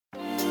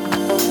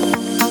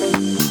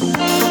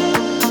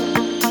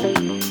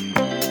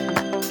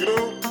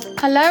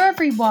Hello,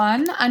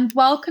 everyone, and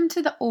welcome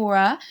to the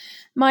Aura.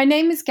 My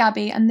name is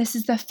Gabby, and this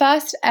is the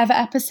first ever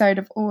episode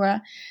of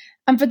Aura.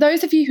 And for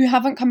those of you who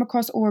haven't come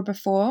across Aura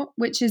before,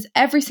 which is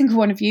every single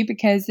one of you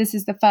because this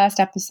is the first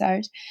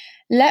episode,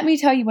 let me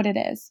tell you what it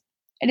is.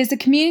 It is a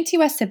community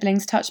where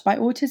siblings touched by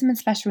autism and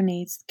special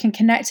needs can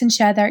connect and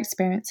share their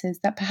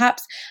experiences that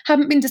perhaps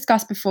haven't been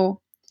discussed before.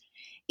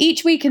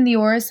 Each week in the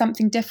Aura is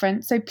something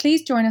different, so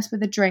please join us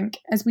with a drink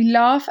as we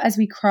laugh, as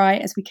we cry,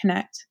 as we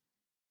connect.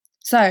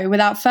 So,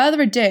 without further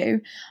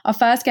ado, our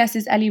first guest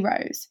is Ellie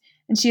Rose,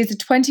 and she is a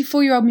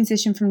 24-year-old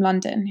musician from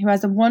London who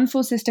has a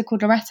wonderful sister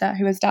called Loretta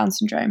who has Down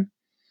syndrome.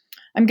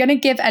 I'm going to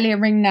give Ellie a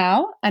ring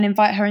now and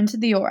invite her into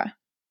the Aura.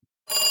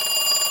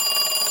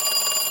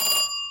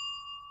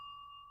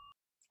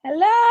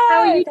 Hello.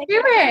 How are you Thank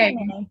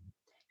doing?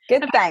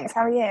 Good, thanks.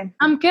 How are you?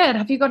 I'm good.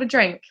 Have you got a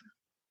drink?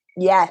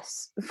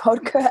 Yes,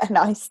 vodka and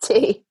iced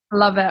tea.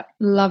 Love it.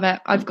 Love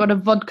it. I've got a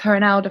vodka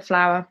and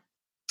elderflower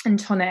and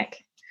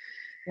tonic.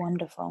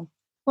 Wonderful.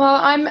 Well,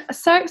 I'm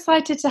so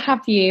excited to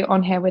have you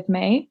on here with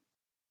me.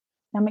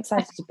 I'm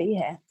excited to be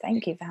here.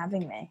 Thank you for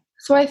having me.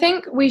 So I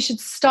think we should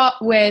start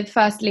with,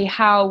 firstly,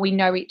 how we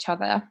know each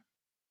other.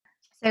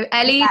 So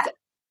Ellie's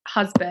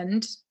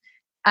husband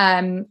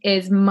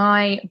is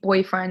my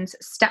boyfriend's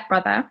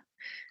stepbrother.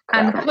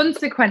 Correct. And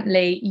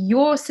consequently,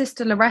 your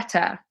sister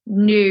Loretta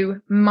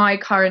knew my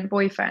current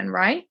boyfriend,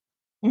 right?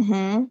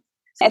 Mm-hmm.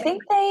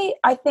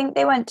 I think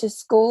they went to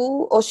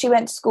school, or she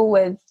went to school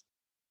with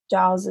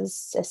Giles's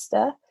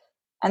sister.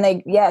 And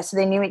they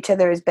knew each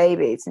other as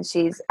babies, and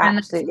she's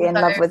absolutely in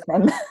love with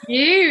him.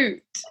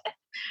 Cute.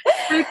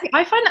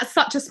 I find that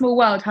such a small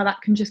world, how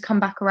that can just come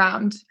back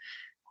around.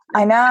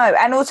 I know.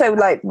 And also,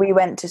 like, we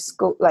went to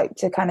school, like,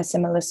 to kind of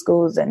similar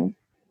schools and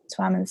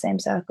swam in the same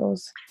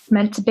circles.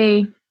 Meant to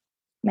be.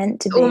 Meant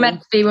to be. All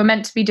meant to be. We're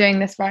meant to be doing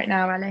this right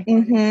now, Ellie.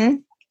 Mm-hmm.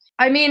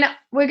 I mean,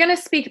 we're going to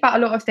speak about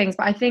a lot of things,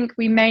 but I think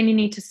we mainly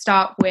need to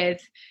start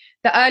with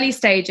the early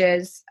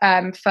stages,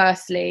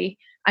 firstly,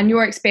 and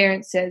your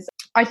experiences.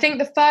 I think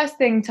the first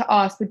thing to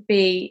ask would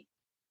be,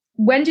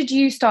 when did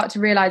you start to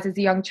realise as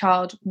a young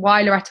child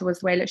why Loretta was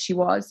the way that she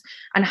was,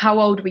 and how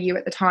old were you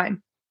at the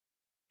time?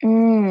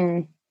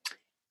 Well,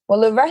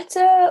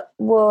 Loretta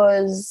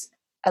was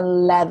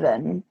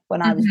 11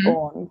 when I was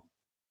born.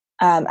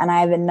 And I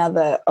have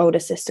another older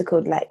sister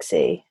called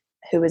Lexi,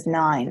 who was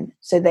 9.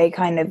 So they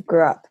kind of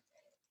grew up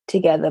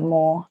together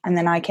more. And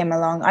then I came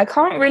along. I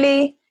can't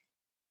really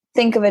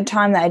think of a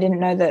time that I didn't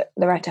know that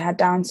Loretta had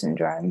Down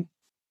syndrome.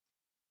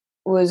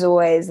 It was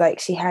always like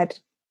she had,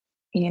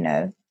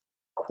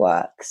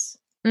 quirks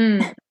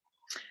in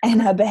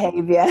her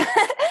behavior.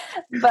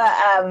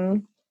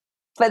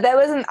 But there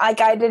wasn't,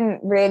 like, I didn't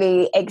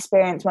really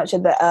experience much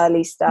of the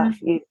early stuff.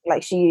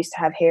 She used to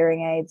have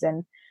hearing aids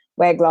and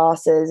wear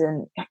glasses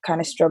and kind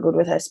of struggled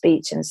with her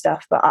speech and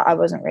stuff, but I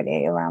wasn't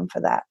really around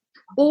for that.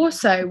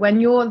 Also, when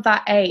you're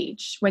that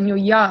age, when you're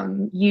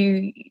young,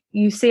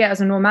 you see it as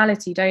a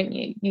normality, don't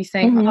you? You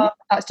think, oh,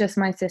 that's just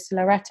my sister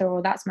Loretta,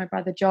 or that's my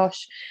brother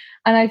Josh.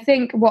 And I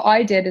think what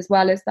I did as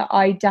well is that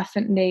I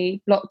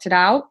definitely blocked it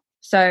out.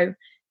 So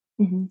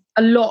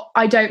a lot,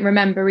 I don't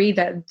remember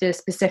either the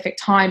specific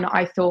time that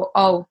I thought,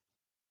 oh,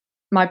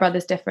 my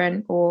brother's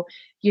different, or,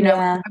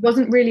 I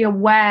wasn't really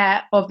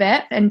aware of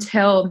it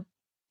until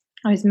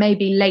I was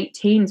maybe late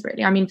teens,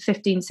 really. I mean,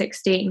 15,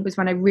 16 was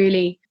when I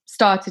really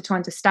started to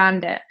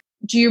understand it.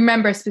 Do you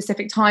remember a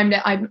specific time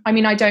that I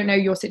mean, I don't know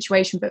your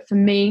situation, but for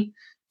me,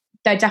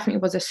 there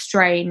definitely was a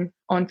strain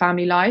on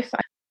family life.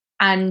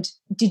 And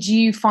did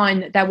you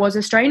find that there was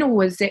a strain, or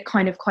was it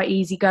kind of quite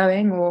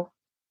easygoing? Or,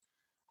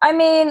 I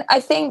mean, I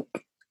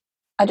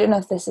don't know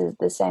if this is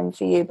the same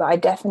for you, but I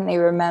definitely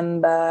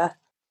remember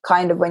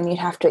kind of when you'd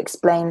have to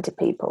explain to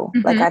people.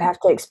 Like, I'd have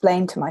to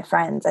explain to my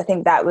friends. I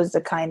think that was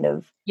the kind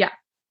of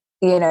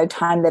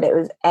time that it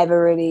was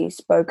ever really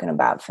spoken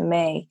about for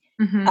me.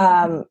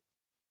 But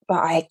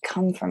I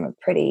come from a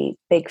pretty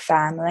big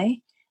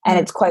family, and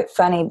it's quite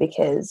funny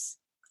because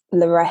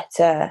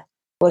Loretta,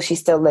 well, she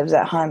still lives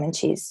at home and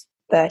she's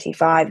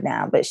 35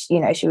 now, but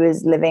she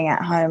was living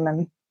at home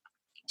and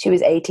she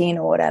was 18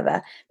 or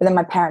whatever, but then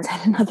my parents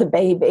had another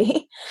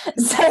baby.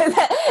 So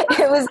that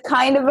it was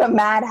kind of a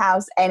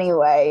madhouse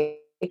anyway.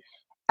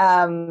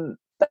 But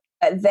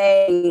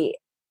they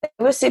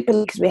were super,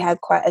 because we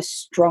had quite a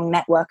strong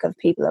network of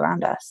people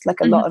around us.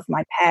 Like, a lot of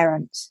my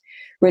parents'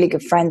 really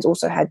good friends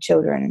also had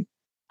children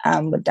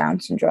with Down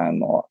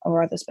syndrome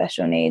or other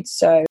special needs.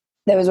 So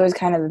there was always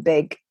kind of a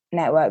big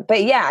network.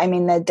 But yeah, I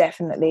mean,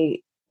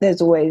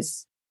 there's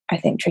always, I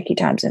think, tricky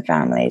times in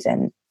families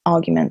and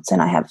arguments.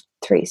 And I have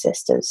 3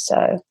 sisters,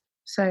 so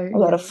a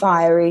lot of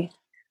fiery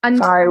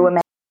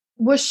women.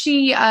 Was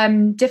she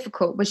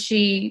difficult? Was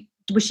she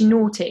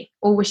naughty,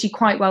 or was she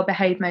quite well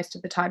behaved most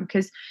of the time?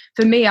 Because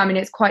for me, I mean,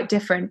 it's quite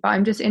different, but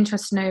I'm just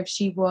interested to know if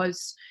she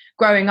was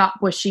growing up,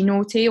 was she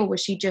naughty, or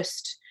was she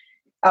just...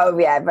 Oh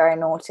yeah, very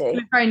naughty.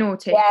 Very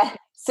naughty. Yeah,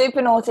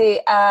 super naughty.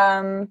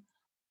 And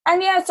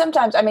yeah,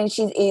 sometimes, I mean,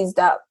 she's eased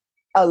up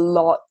a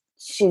lot.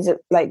 She's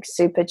like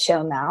super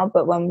chill now,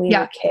 but when we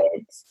were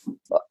kids,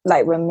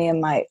 like when me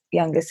and my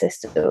younger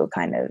sister were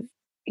kind of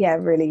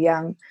really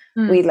young,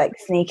 we'd like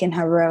sneak in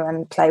her room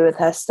and play with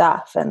her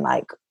stuff and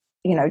like,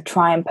 you know,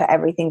 try and put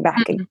everything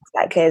back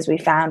exactly as we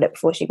found it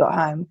before she got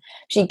home.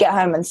 She'd get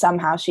home and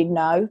somehow she'd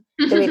know.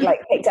 So we'd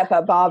like picked up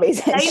her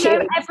Barbies and she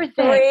would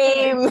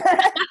scream.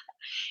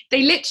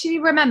 They literally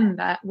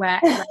remember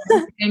where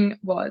everything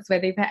was,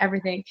 where they put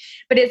everything.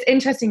 But it's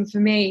interesting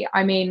for me,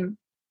 I mean,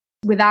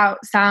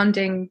 without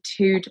sounding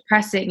too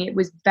depressing, it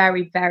was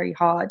very, very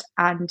hard.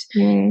 And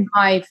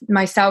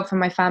myself and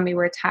my family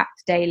were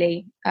attacked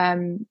daily,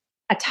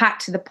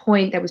 attacked to the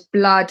point there was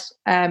blood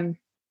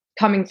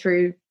coming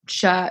through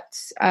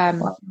shirts.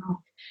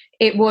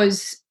 It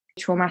was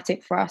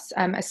traumatic for us,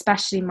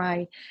 especially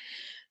my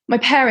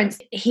parents.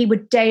 He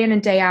would, day in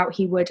and day out,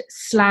 he would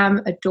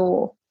slam a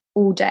door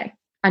all day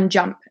and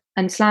jump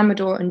and slam a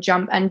door and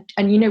jump. And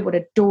you know what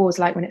a door's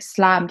like when it's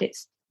slammed.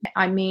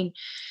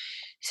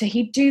 So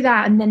he'd do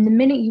that, and then the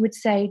minute you would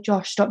say,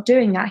 Josh, stop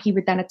doing that, he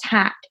would then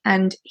attack.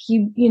 And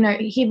he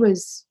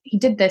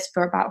did this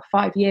for about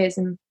 5 years,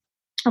 and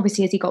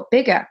obviously as he got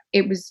bigger,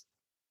 it was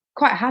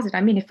quite a hazard. I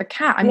mean, if a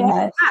cat,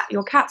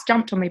 your cat's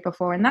jumped on me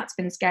before, and that's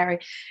been scary,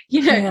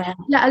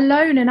 let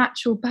alone an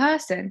actual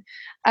person.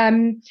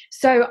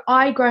 So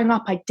growing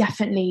up, I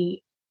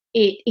definitely,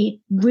 it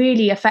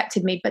really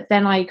affected me, but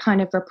then I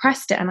kind of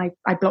repressed it and I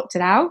blocked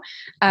it out.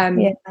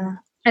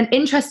 And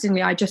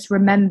interestingly, I just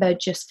remember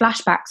just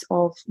flashbacks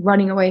of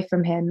running away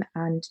from him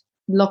and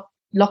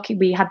locking.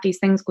 We had these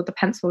things called the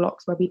pencil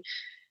locks, where we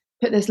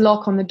put this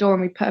lock on the door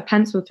and we put a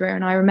pencil through.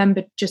 And I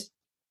remember just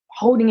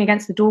holding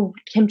against the door,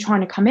 him trying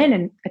to come in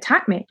and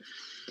attack me.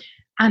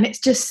 And it's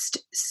just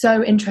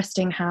so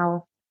interesting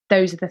how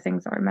those are the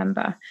things I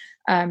remember.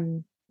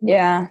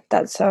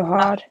 That's so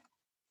hard.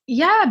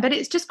 Yeah, but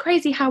it's just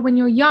crazy how when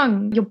you're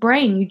young, your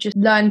brain, you just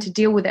learn to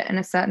deal with it in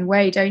a certain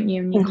way, don't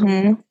you? And you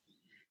can't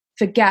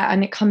forget,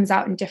 and it comes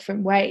out in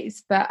different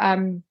ways. But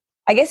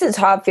I guess it's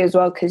hard for you as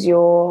well because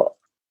you're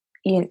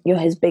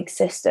his big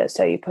sister,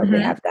 so you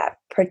probably have that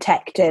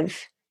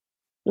protective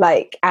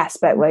like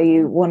aspect where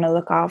you want to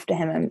look after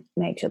him and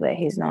make sure that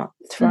he's not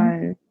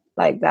thrown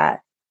like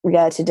that.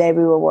 Today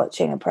we were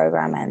watching a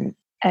program and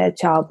a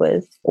child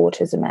with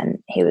autism,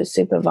 and he was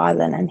super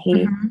violent, and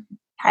he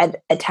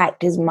had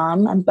attacked his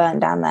mum and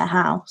burnt down their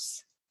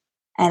house.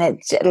 And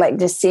it's like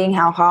just seeing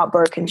how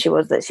heartbroken she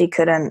was that she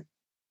couldn't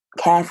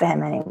care for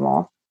him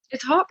anymore.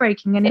 It's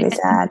heartbreaking, and it's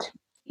sad.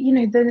 You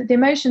know, the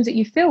emotions that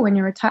you feel when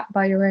you're attacked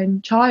by your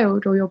own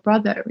child or your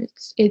brother,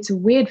 it's a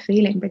weird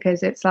feeling,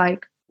 because it's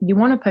like you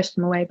want to push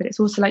them away, but it's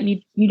also like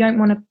you don't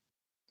want to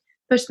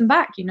push them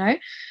back, you know.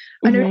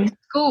 I know at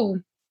school,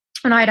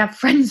 and I'd have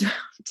friends around.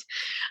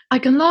 I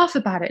can laugh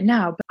about it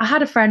now, but I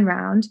had a friend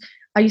round.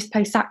 I used to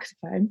play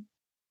saxophone.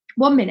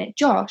 1 minute,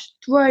 Josh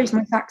throws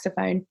my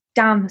saxophone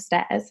down the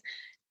stairs,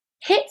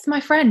 hits my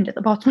friend at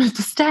the bottom of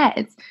the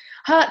stairs,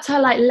 hurts her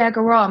like leg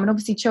or arm. And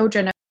obviously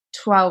children at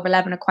 12,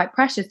 11 are quite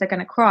precious. They're going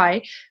to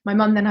cry. My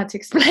mum then had to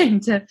explain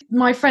to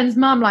my friend's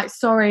mum, like,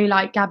 sorry,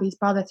 like Gabby's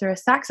brother threw a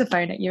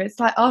saxophone at you. It's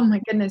like, oh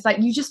my goodness, like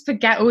you just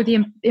forget all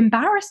the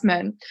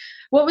embarrassment.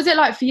 What was it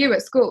like for you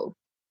at school?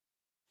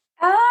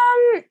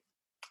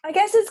 I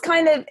guess it's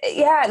kind of,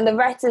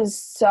 Loretta's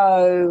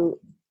so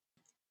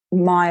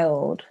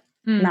mild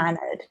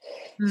mannered.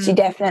 She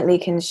definitely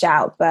can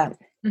shout, but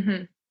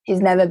she's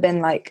never been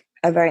like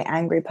a very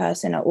angry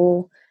person at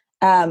all.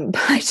 But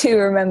I do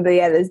remember,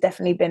 there's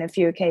definitely been a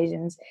few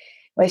occasions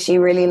where she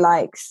really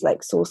likes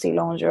like saucy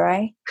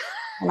lingerie,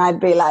 and I'd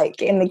be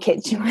like in the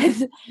kitchen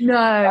with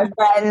my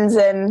friends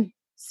and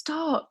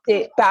stop.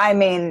 But I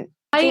mean,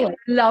 I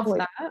love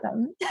that.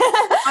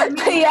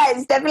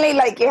 It's definitely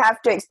like you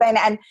have to explain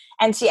it,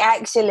 and she's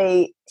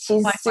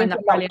super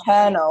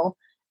nocturnal,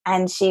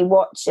 and she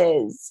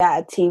watches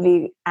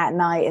TV at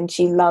night, and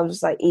she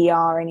loves like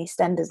ER and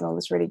EastEnders and all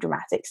this really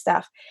dramatic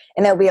stuff,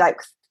 and it'll be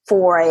like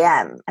 4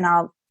 a.m. and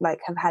I'll like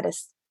have had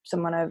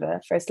someone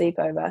over for a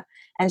sleepover,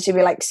 and she'll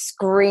be like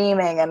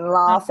screaming and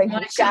laughing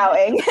and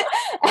shouting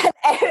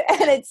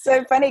and it's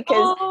so funny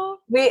because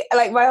we,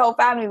 like my whole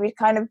family, we'd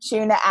kind of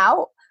tune it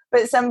out,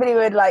 but somebody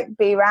would like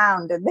be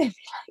around and they'd be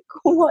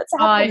like, what's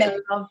happening?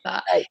 I love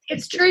that.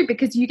 It's true,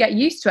 because you get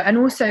used to it. And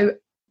also,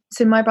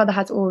 so my brother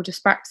has oral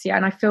dyspraxia,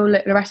 and I feel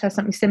like Loretta has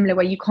something similar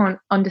where you can't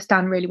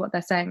understand really what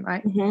they're saying,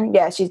 right?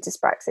 Yeah, she's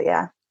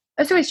dyspraxic,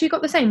 Oh, sorry, she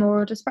got the same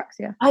oral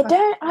dyspraxia? I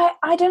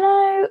don't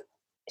know.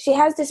 She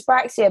has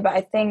dyspraxia, but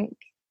I think,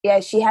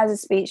 she has a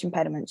speech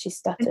impediment. She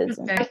stutters.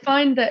 I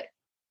find that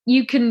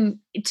you can,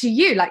 to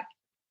you, like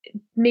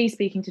me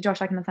speaking to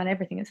Josh, I can understand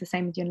everything. It's the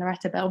same with you and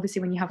Loretta, but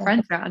obviously when you have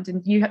friends around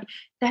and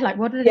they're like,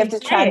 what are they saying? You have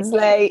to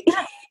translate.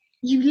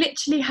 You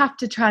literally have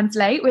to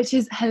translate, which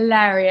is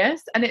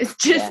hilarious. And it's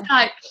just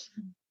like,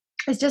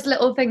 it's just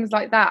little things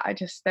like that, I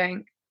just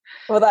think.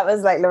 Well, that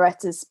was like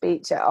Loretta's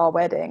speech at our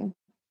wedding.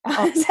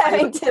 I was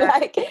having to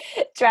like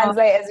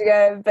translate as we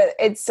go, but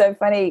it's so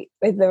funny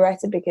with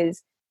Loretta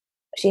because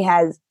she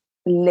has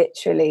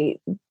literally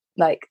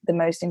like the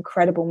most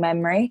incredible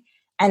memory,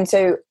 and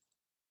so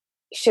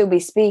she'll be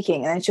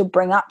speaking and then she'll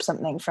bring up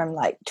something from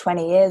like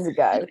 20 years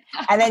ago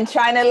and then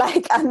trying to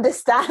like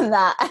understand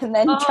that and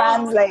then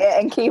translate it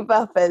and keep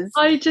up as.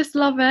 I just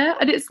love it.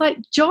 And it's like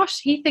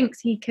Josh, he thinks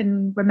he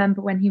can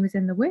remember when he was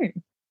in the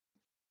womb.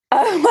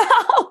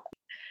 Oh, wow.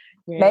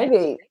 Really?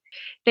 Maybe.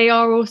 They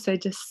are also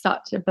just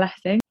such a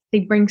blessing. They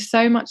bring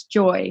so much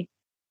joy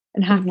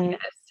and happiness.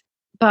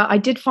 But I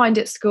did find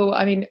at school,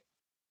 I mean,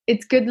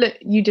 it's good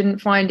that you didn't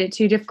find it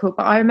too difficult,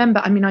 but I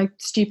remember, I mean, I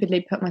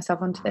stupidly put myself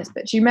onto this,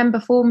 but do you remember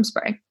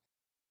Formspring?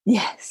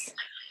 Yes.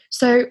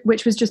 So,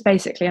 which was just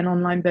basically an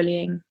online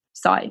bullying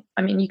site.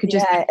 I mean, you could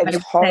just... Yeah, it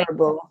was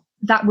horrible.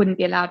 That wouldn't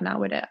be allowed now,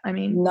 would it? I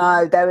mean...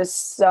 No, there was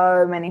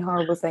so many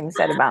horrible things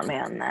said about me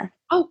on there.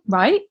 Oh,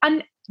 right.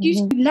 And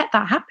you let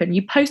that happen.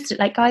 You post it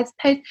like, guys,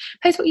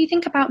 post what you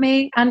think about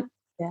me. And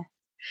yeah.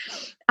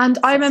 And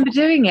I remember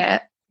doing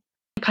it.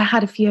 I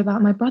had a few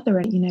about my brother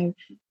and, you know,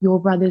 your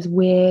brother's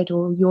weird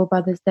or your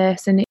brother's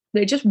this, and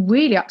it just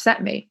really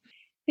upset me.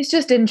 It's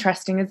just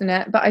interesting, isn't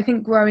it? But I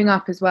think growing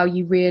up as well,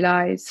 you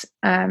realise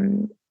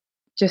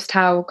just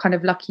how kind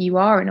of lucky you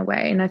are in a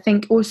way. And I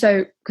think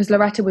also because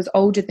Loretta was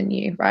older than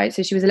you, right?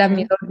 So she was 11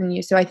 years older than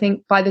you. So I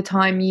think by the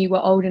time you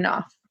were old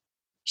enough,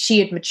 she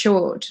had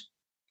matured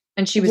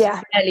and she was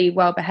fairly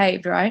well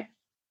behaved, right?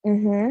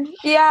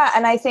 Yeah,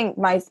 and I think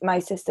my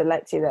sister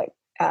Lexi, like,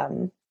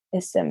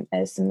 is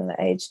a similar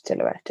age to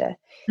Loretta.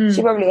 She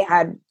probably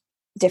had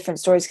different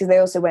stories because they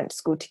also went to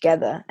school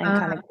together and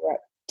kind of grew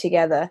up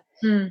together.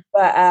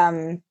 But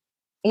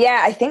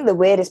yeah, I think the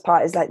weirdest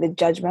part is like the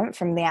judgment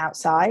from the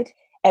outside.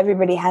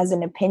 Everybody has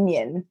an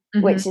opinion,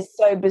 which is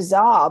so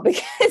bizarre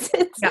because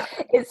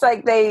it's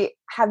like they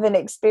haven't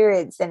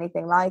experienced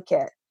anything like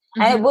it.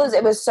 And it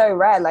was so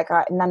rare. Like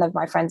none of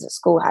my friends at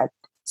school had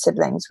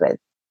siblings with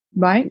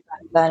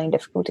learning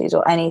difficulties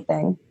or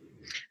anything.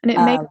 And it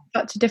makes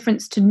such a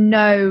difference to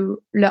know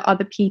that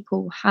other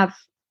people have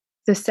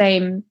the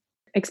same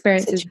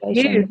experiences as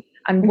you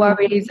and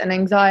worries and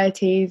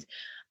anxieties.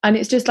 And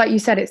it's just like you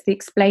said, it's the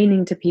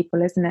explaining to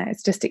people, isn't it?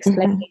 It's just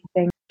explaining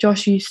things.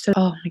 Josh used to,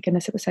 oh my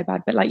goodness, it was so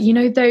bad. But like, you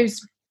know,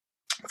 those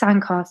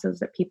sandcastles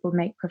that people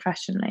make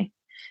professionally,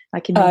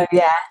 like in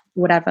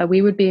whatever,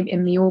 we would be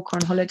in Mallorca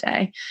on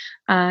holiday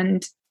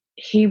and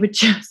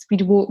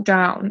we'd walk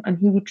down and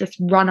he would just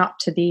run up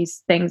to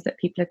these things that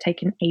people had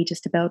taken ages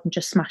to build and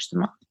just smash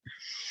them up.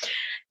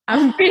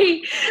 And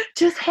we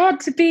just had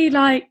to be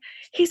like,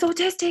 he's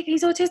autistic.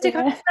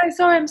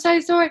 I'm so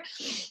sorry.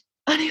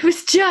 And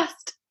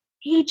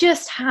he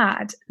just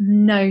had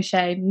no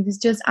shame. He was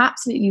just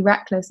absolutely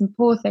reckless and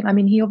poor thing. I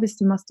mean, he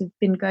obviously must have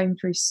been going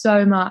through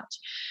so much.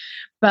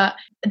 But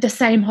the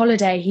same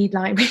holiday, he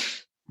had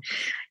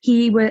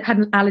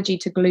an allergy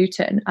to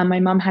gluten and my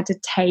mum had to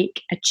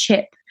take a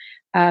chip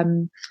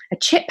pan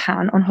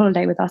on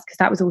holiday with us because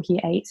that was all he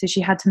ate. So she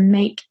had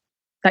to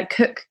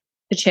cook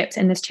the chips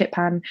in this chip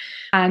pan,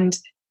 and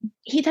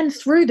he then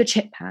threw the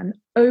chip pan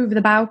over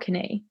the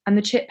balcony and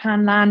the chip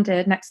pan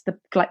landed next to the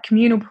like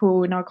communal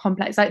pool in our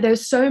complex. Like there were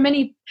so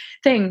many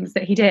things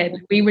that he did.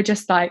 We were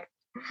just like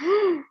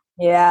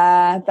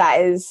yeah,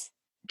 that is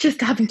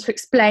just having to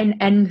explain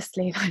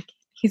endlessly like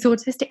he's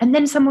autistic, and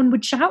then someone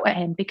would shout at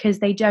him because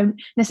they don't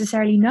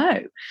necessarily know.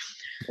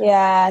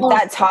 Yeah,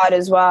 that's hard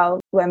as well.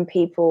 When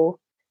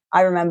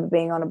I remember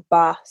being on a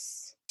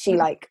bus, she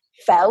like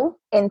fell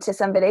into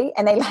somebody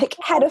and they like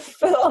had a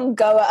full-on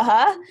go at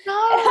her.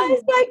 No. And I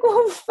was like,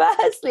 well,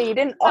 firstly, you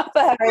didn't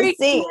offer her a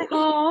seat.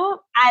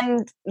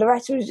 And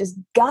Loretta was just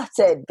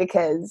gutted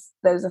because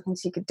there was nothing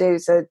she could do.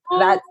 So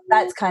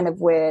that's kind of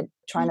weird,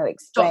 trying to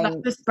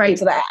explain to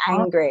people that are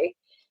angry.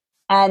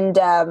 And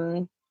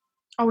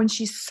and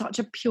she's such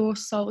a pure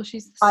soul.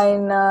 I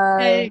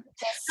know.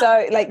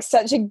 So like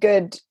such a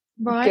good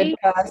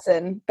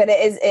person. But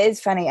it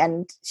is funny,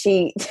 and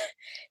she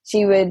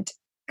would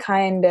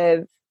kind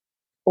of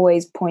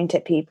always point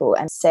at people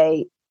and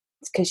say,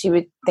 because she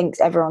would think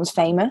everyone's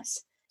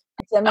famous.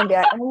 So then be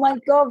like, oh my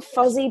god,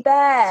 Fuzzy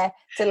Bear,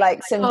 to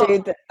like some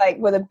dude that like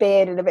with a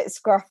beard and a bit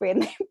scruffy,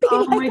 and they'd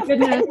be my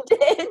goodness.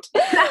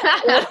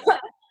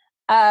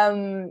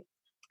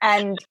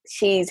 And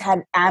she's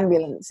had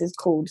ambulances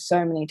called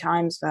so many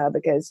times for her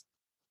because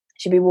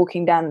she'd be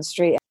walking down the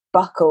street and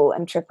buckle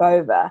and trip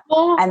over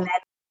and then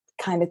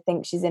kind of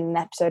think she's in an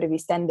episode of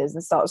EastEnders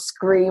and start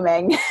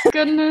screaming.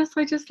 Goodness,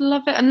 I just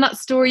love it. And that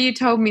story you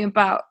told me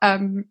about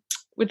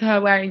with her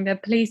wearing the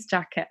police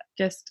jacket,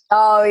 just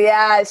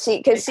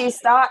she did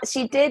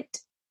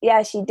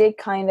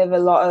kind of a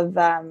lot of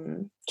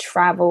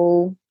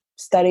travel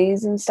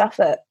studies and stuff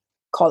at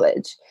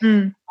college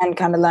and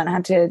kind of learn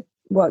how to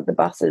work the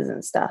buses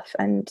and stuff.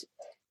 And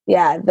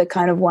the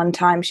kind of one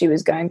time she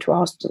was going to a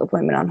hospital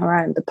appointment on her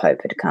own, the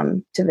Pope had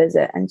come to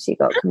visit and she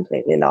got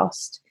completely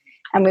lost.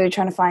 And we were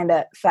trying to find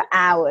her for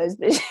hours,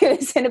 but she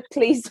was in a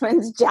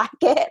policeman's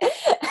jacket.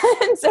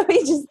 And so we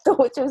just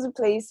thought she was a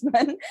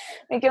policeman.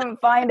 We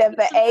couldn't find her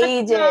for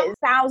ages.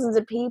 Thousands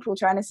of people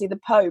trying to see the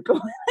Pope.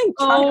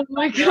 Oh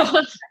my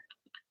God.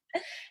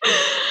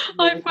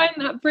 I find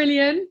that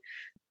brilliant.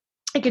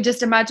 I could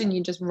just imagine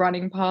you just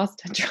running past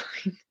her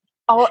trying.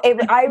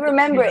 I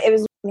remember it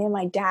was me and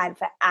my dad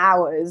for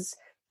hours.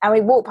 And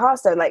we walked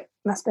past her, like,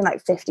 must have been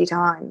like 50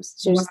 times.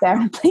 She was there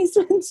in a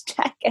policeman's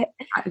jacket.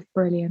 That is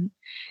brilliant.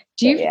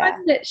 Do you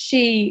find that this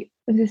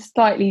is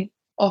slightly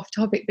off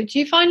topic, but do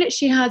you find that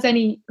she has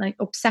any like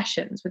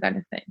obsessions with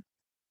anything?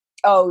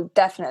 Oh,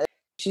 definitely.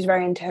 She's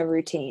very into her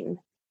routine.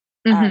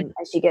 And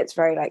she gets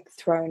very like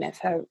thrown if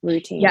her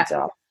routines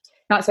off.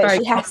 That's but very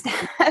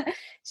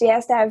she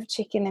has to have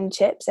chicken and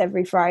chips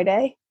every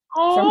Friday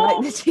from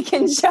like the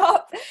chicken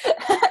shop.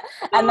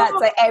 And that's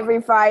like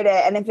every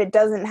Friday. And if it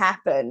doesn't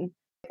happen,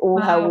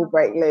 all hell will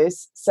break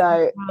loose.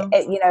 So,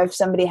 if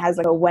somebody has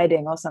like a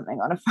wedding or something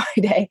on a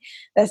Friday,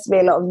 there has to be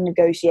a lot of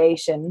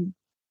negotiation,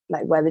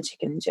 like where the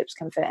chicken and chips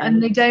can fit in.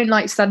 And they don't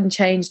like sudden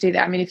change, do they?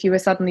 I mean, if you were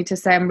suddenly to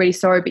say, I'm really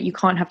sorry, but you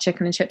can't have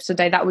chicken and chips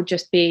today, that would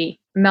just be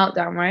a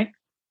meltdown, right?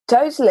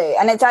 Totally.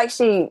 And it's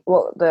actually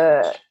what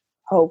the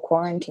whole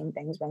quarantine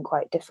thing has been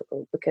quite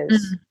difficult,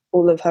 because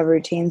all of her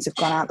routines have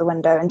gone out the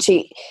window, and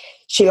she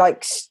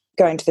likes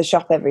going to the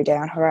shop every day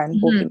on her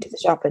own, walking to the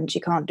shop, and she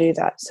can't do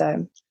that.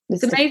 So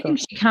it's amazing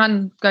she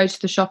can go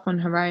to the shop on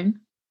her own.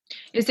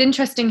 It's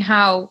interesting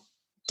how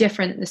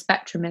different the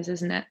spectrum is,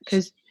 isn't it?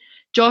 Because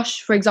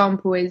Josh, for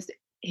example,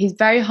 he's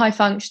very high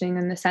functioning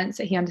in the sense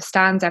that he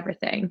understands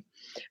everything,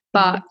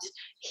 but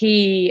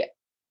he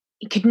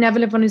could never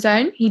live on his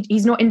own.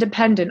 He's not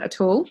independent at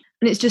all.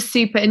 And it's just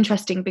super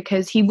interesting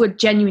because he would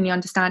genuinely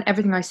understand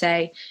everything I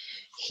say.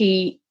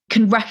 He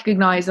can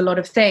recognize a lot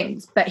of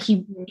things, but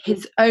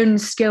his own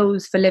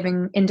skills for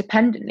living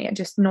independently are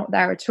just not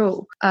there at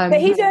all. But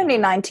he's only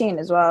 19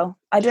 as well.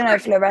 I don't know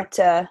if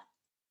Loretta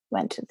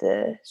went to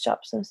the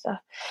shops and stuff.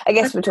 I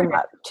guess we're talking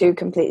about two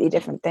completely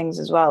different things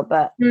as well.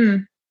 But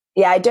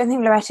I don't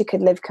think Loretta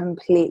could live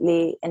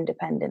completely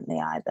independently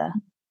either.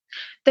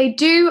 They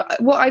do.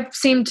 What I've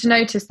seemed to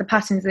notice, the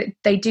patterns, that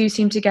they do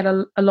seem to get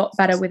a lot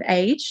better with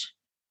age,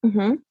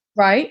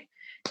 right?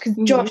 Because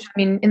Josh, I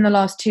mean, in the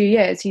last 2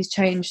 years, he's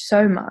changed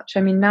so much.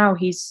 I mean, now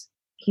he's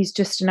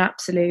just an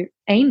absolute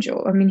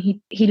angel. I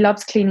mean, he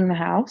loves cleaning the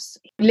house.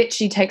 He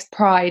literally takes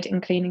pride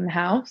in cleaning the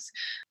house.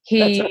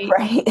 He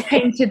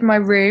painted my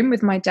room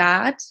with my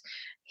dad.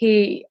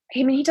 He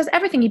does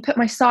everything. He put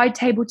my side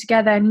table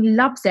together, and he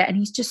loves it. And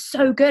he's just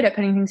so good at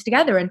putting things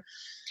together. And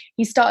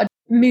he started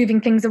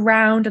moving things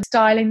around and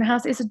styling the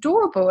house. It's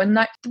adorable. And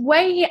like the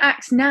way he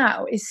acts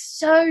now is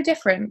so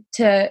different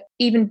to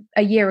even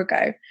a year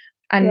ago.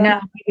 And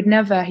now he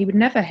would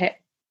never hit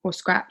or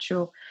scratch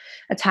or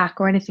attack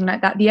or anything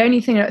like that. The only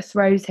thing that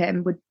throws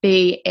him would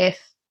be if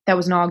there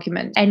was an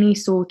argument. Any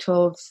sort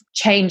of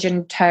change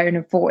in tone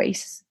of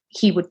voice,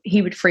 he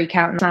would freak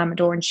out and slam a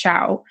door and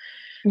shout,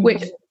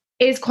 which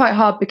is quite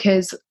hard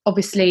because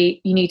obviously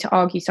you need to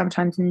argue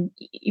sometimes and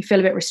you feel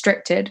a bit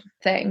restricted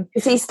thing.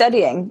 Is he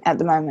studying at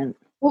the moment?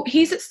 Well,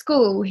 he's at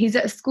school. He's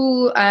at a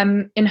school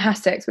in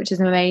Essex, which is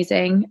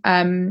amazing.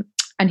 And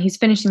he's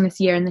finishing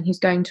this year, and then he's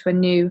going to a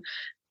new,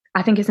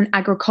 I think it's an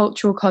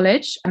agricultural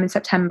college in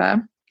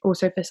September,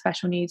 also for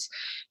special needs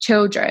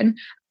children.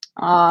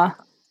 I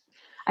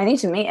need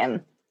to meet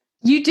him.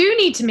 You do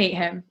need to meet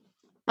him.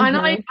 And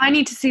I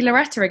need to see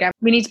Loretta again.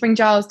 We need to bring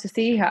Giles to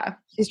see her.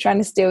 She's trying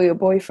to steal your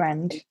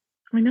boyfriend.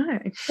 I know.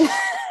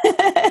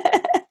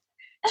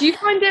 Do you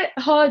find it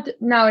hard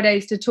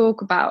nowadays to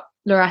talk about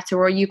Loretta,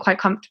 or are you quite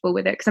comfortable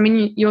with it? Because I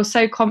mean, you're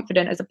so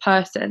confident as a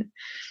person.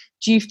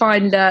 Do you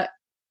find that,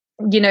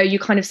 you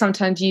kind of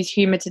sometimes use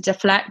humour to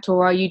deflect,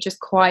 or are you just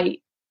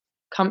quite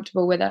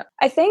comfortable with it?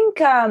 I think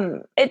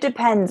it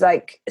depends.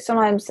 Like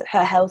sometimes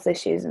her health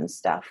issues and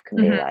stuff can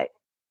be like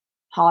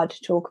hard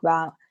to talk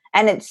about.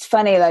 And it's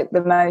funny, like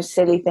the most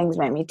silly things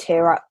make me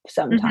tear up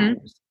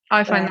sometimes.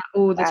 I find that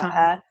all the time.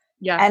 Her.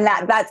 Yeah. And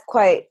that's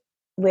quite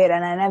weird,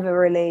 and I never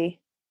really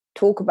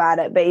talk about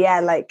it. But yeah,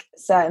 like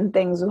certain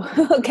things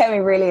will get me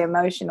really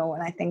emotional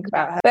when I think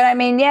about her. But I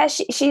mean, yeah,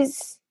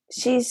 she's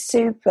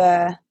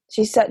super,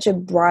 she's such a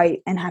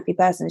bright and happy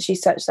person.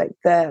 She's such like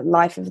the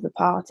life of the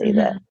party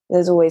that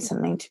there's always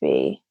something to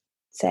be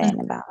saying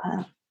about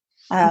her.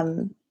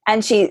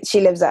 And she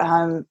lives at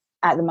home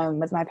at the moment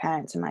with my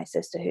parents and my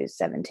sister, who's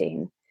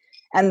 17.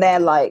 And they're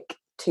like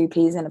two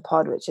peas in a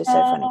pod, which is so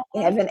funny.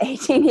 They have an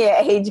 18-year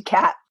age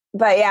gap.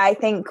 But yeah, I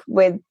think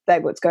with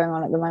like what's going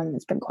on at the moment,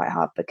 it's been quite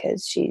hard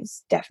because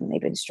she's definitely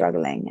been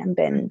struggling and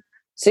been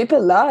super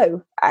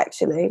low,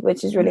 actually,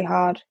 which is really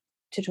hard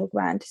to talk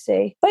about and to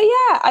see. But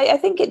yeah, I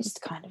think it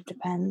just kind of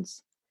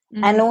depends.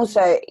 And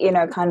also,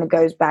 kind of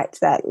goes back to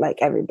that, like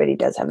everybody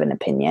does have an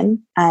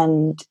opinion,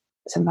 and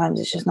sometimes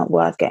it's just not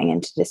worth getting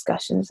into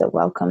discussions that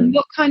welcome.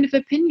 What kind of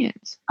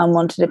opinions?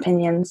 Unwanted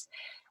opinions.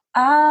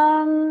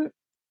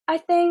 I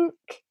think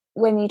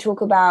when you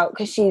talk about,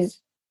 because she's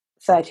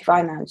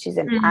 35 now and she's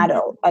an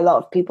adult, a lot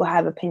of people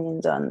have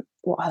opinions on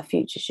what her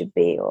future should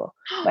be or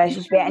where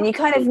she should be, and you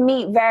kind of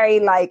meet very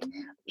like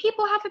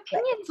people have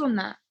opinions on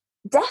that.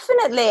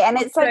 Definitely. And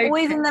it's like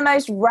always in the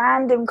most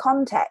random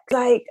context,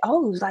 like,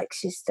 oh, like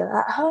she's still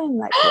at home,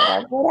 like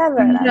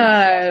whatever.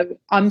 No,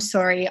 I'm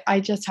sorry, I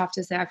just have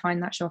to say I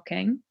find that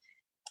shocking.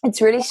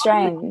 It's really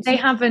strange. They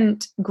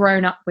haven't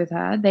grown up with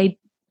her. They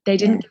They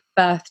didn't give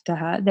birth to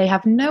her. They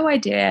have no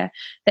idea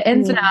the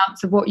ins and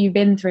outs of what you've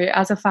been through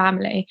as a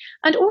family.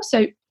 And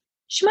also,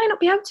 she might not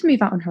be able to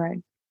move out on her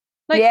own.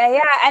 Like,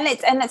 and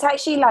it's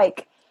actually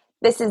like,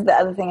 this is the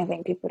other thing I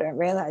think people don't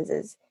realize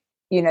is,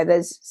 you know,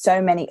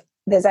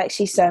 there's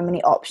actually so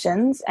many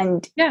options,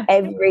 and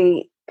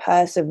every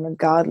person,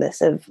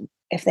 regardless of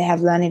if they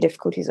have learning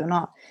difficulties or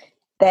not,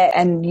 they're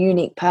a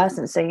unique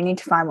person, so you need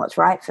to find what's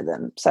right for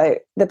them. So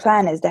the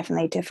plan is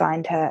definitely to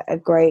find her a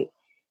great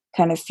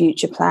kind of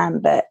future plan,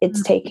 but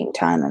it's taking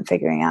time and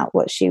figuring out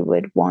what she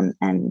would want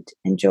and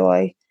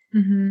enjoy,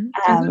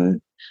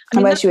 and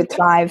where she would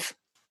thrive.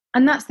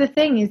 And that's the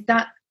thing, is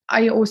that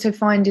I also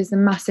find is a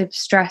massive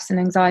stress and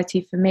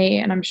anxiety for me,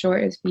 and I'm sure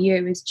it is for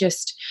you, is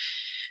just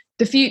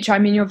the future. I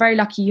mean, you're very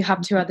lucky you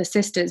have 2 other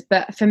sisters,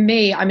 but for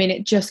me, I mean,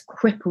 it just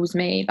cripples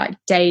me like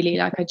daily.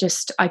 Like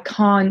I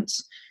can't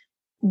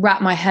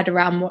wrap my head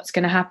around what's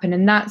going to happen.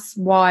 And that's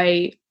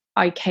why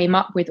I came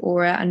up with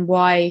Aura and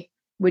why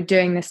we're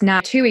doing this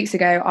now. 2 weeks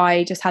ago,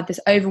 I just had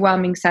this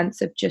overwhelming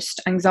sense of just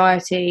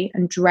anxiety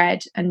and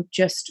dread and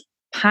just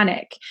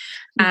panic,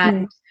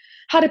 and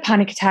had a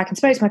panic attack and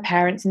spoke to my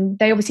parents, and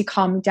they obviously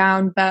calmed me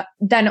down. But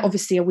then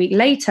obviously a week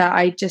later,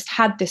 I just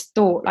had this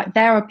thought, like,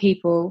 there are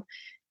people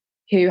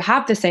who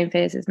have the same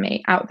fears as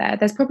me out there.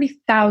 There's probably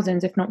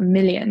thousands, if not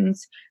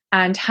millions.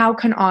 And how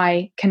can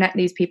I connect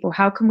these people?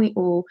 How can we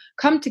all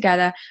come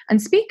together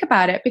and speak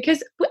about it?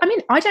 Because, I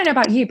mean, I don't know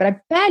about you, but I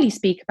barely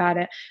speak about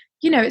it.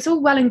 You know, it's all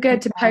well and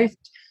good to post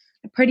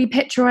a pretty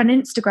picture on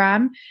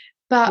Instagram,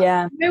 but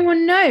no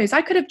one knows.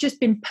 I could have just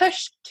been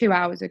pushed 2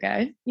 hours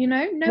ago, you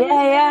know?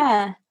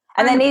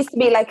 And there needs to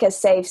be like a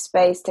safe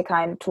space to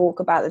kind of talk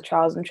about the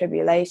trials and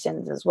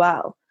tribulations as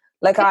well.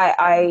 Like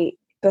I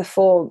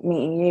before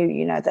meeting you,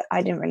 you know, that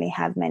I didn't really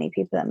have many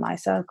people in my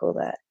circle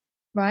that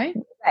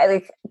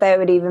like there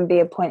would even be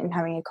a point in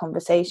having a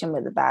conversation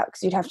with about,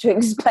 because you'd have to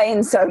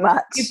explain so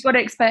much. You've got to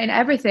explain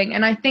everything.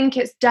 And I think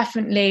it's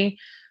definitely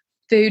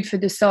food for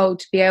the soul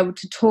to be able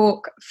to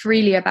talk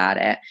freely about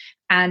it,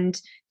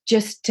 and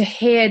just to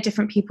hear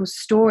different people's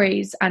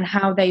stories and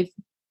how they've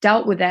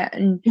dealt with it.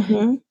 And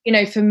you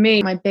know, for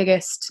me, my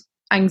biggest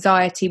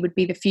anxiety would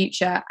be the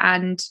future.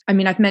 And I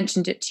mean, I've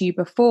mentioned it to you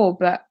before,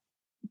 but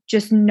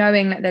just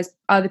knowing that there's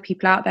other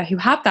people out there who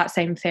have that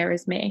same fear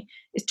as me,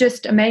 it's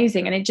just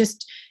amazing. And it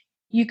just,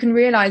 you can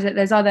realize that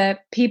there's other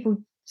people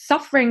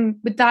suffering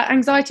with that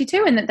anxiety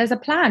too, and that there's a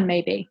plan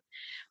maybe.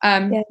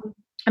 I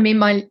mean,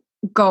 my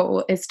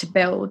goal is to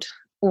build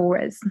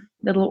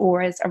little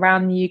auras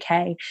around the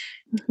UK,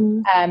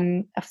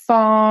 a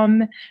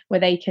farm where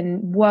they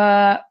can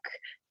work,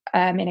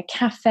 in a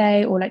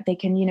cafe, or like they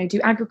can, you know,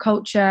 do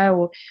agriculture,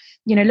 or,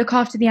 you know, look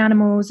after the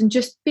animals and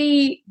just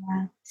be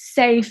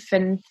safe.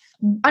 And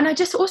I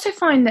just also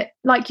find that,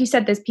 like you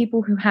said, there's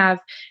people who have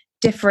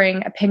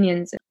differing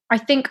opinions. I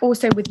think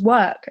also with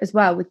work as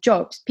well, with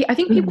jobs, I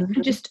think people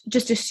can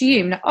just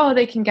assume that, oh,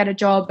 they can get a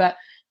job at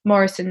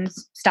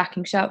Morrison's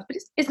stacking shelves, but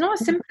it's not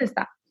as simple as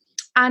that.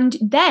 And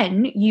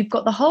then you've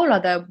got the whole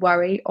other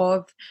worry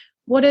of,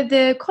 what are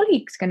the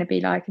colleagues going to be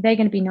like? Are they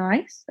going to be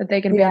nice? Are they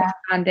going to be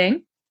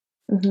understanding?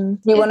 You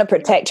want to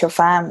protect your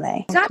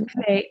family.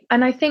 Exactly.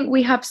 And I think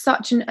we have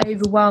such an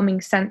overwhelming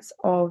sense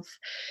of,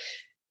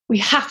 we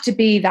have to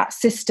be that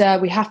sister,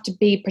 we have to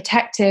be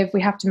protective,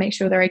 we have to make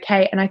sure they're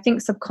okay. And I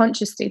think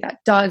subconsciously that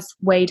does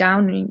weigh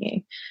down on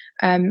you,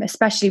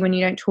 especially when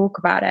you don't talk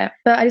about it.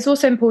 But it's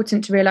also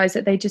important to realize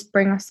that they just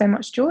bring us so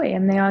much joy,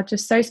 and they are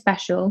just so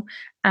special,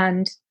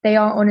 and they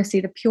are honestly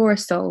the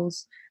purest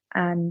souls,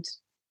 and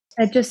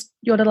they're just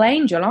your little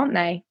angel, aren't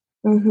they?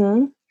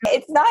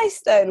 It's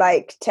nice though,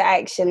 like, to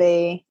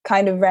actually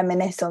kind of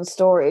reminisce on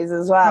stories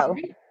as well,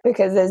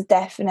 because there's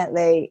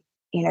definitely,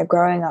 you know,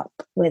 growing up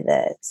with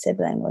a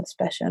sibling with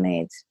special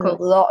needs, a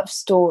lot of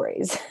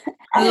stories.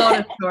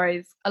 And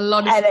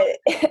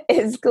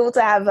it's cool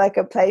to have like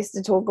a place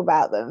to talk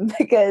about them,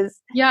 because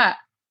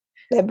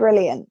they're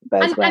brilliant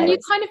both ways. And you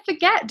kind of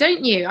forget,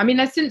 don't you? I mean,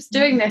 since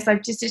doing this,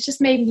 it's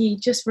just made me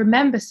just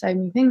remember so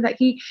many things. Like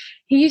he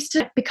used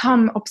to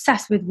become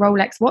obsessed with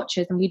Rolex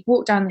watches, and we'd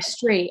walk down the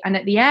street and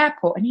at the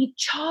airport, and he'd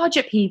charge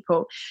at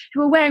people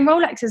who were wearing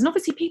Rolexes, and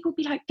obviously people would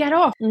be like, get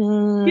off, you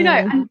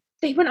know, and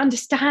they wouldn't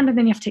understand, and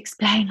then you have to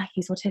explain like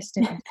he's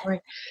autistic. I'm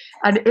sorry.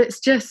 And it's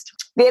just,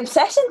 the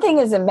obsession thing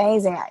is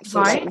amazing,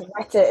 actually. Like,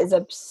 Loretta is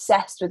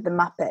obsessed with the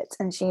Muppets,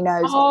 and she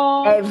knows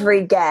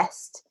every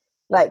guest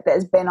like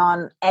that's been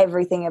on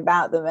everything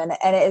about them, and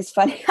it is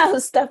funny how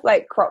stuff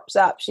like crops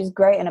up. She's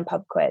great in a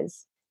pub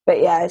quiz, but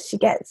she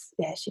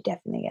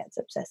definitely gets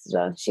obsessed as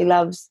well. She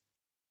loves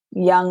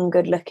young,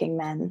 good-looking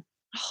men.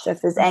 So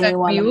if there's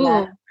anyone in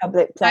a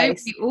public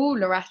place,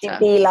 Loretta,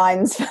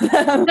 beelines for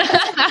them.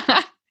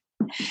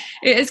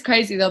 It is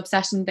crazy, the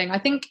obsession thing. I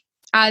think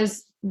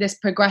as this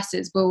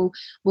progresses,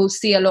 we'll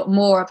see a lot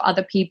more of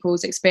other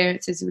people's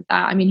experiences with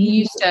that. I mean, he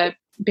used to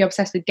be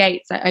obsessed with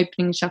gates, like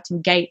opening and shutting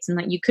gates, and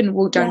like you couldn't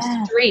walk down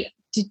the street.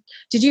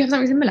 Did you have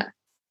something similar?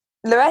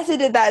 Loretta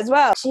did that as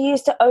well. She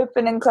used to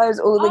open and close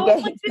all the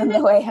gates on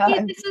the way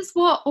home. This is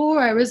what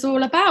Aura is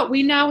all about.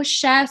 We now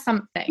share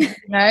something, you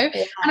know?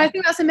 Yeah. And I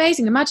think that's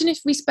amazing. Imagine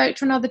if we spoke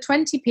to another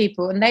 20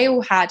 people and they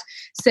all had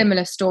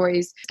similar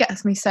stories. It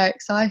gets me so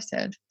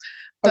excited.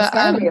 But, it's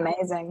going to be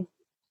amazing.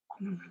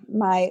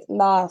 My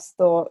last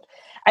thought.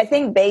 I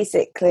think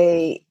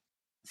basically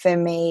for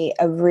me,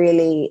 a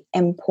really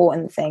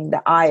important thing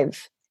that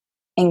I've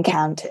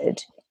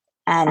encountered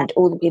and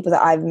all the people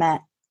that I've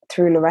met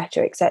through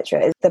Loretta,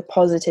 etc., is the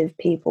positive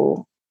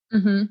people.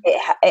 Mm-hmm.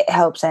 It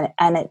helps, and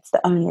it's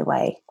the only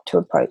way to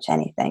approach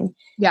anything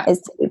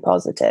is to be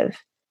positive.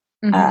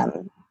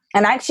 Mm-hmm.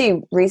 And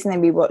actually recently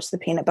we watched The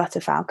Peanut Butter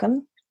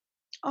Falcon,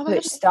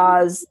 which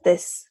stars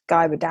this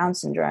guy with Down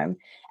syndrome,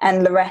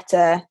 and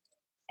Loretta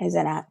is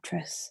an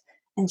actress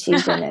and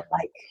she's been in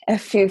like a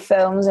few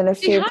films and a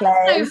few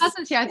plays.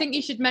 Hasn't she? I think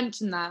you should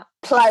mention that.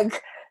 Plug.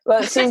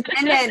 Well, she's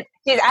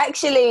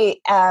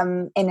actually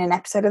in an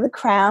episode of The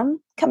Crown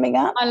coming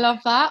up. I love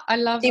that.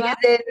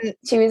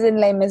 She was in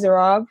Les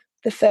Miserables,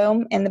 the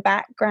film, in the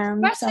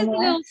background somewhere. A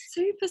little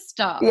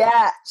superstar.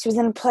 Yeah, she was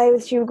in a play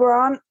with Hugh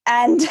Grant,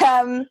 and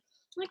my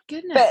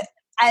goodness.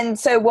 And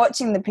so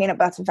watching The Peanut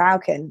Butter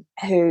Falcon,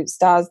 who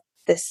stars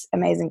this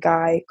amazing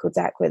guy called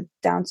Zach with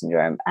Down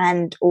syndrome,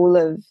 and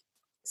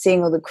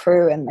seeing all the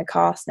crew and the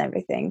cast and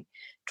everything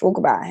talk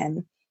about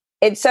him,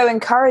 it's so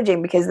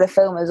encouraging because the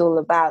film is all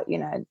about, you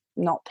know,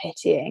 not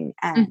pitying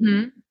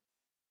and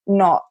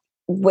not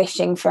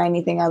wishing for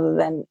anything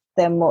other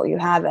than what you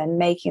have and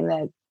making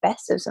the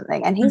best of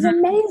something. And he's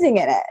amazing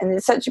in it. And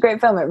it's such a great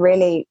film. It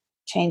really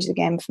changed the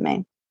game for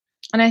me.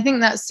 And I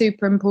think that's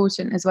super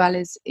important as well,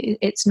 is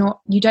it's not,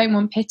 you don't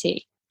want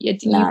pity. You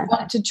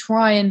want to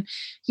try and,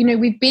 you know,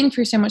 we've been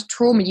through so much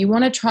trauma. You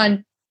want to try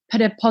and put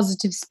a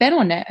positive spin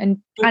on it. And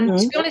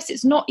to be honest,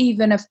 it's not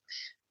even a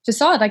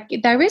facade. Like,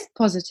 there is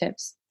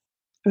positives.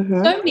 So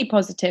many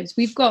positives.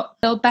 We've got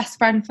our best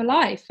friend for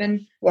life,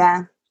 and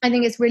I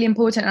think it's really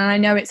important. And I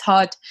know it's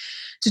hard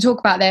to talk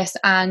about this,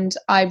 and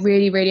I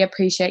really, really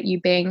appreciate you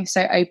being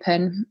so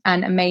open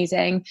and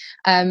amazing.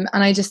 And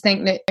I just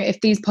think that if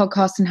these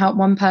podcasts can help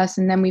one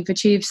person, then we've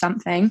achieved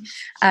something.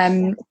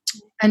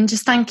 And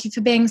just thank you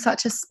for being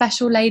such a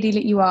special lady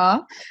that you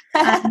are.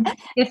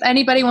 If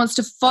anybody wants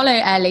to follow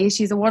Ellie,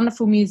 she's a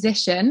wonderful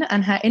musician,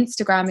 and her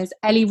Instagram is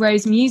Ellie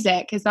Rose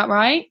Music. Is that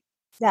right?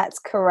 That's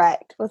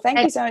correct. Well, thank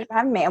you so much for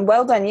having me, and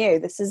well done you.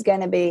 This is going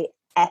to be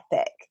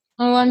epic.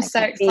 Oh, I'm so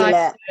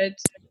excited.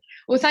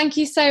 Well, thank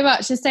you so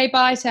much, and say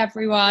bye to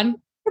everyone.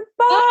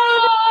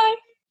 Bye.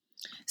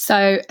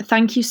 So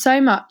thank you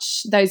so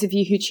much, those of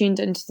you who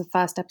tuned into the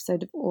first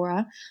episode of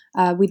Aura.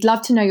 We'd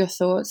love to know your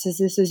thoughts, as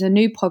this is a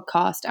new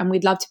podcast, and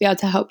we'd love to be able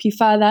to help you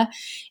further.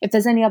 If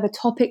there's any other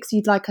topics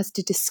you'd like us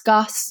to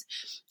discuss,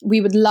 we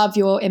would love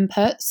your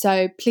input.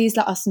 So please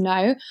let us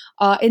know.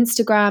 Our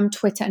Instagram,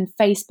 Twitter and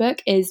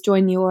Facebook is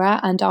Join the Aura,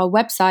 and our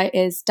website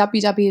is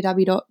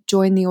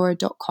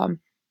www.jointheaura.com.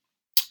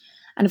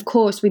 And of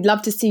course, we'd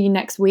love to see you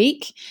next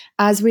week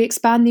as we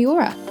expand the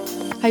Aura.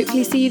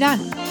 Hopefully see you then.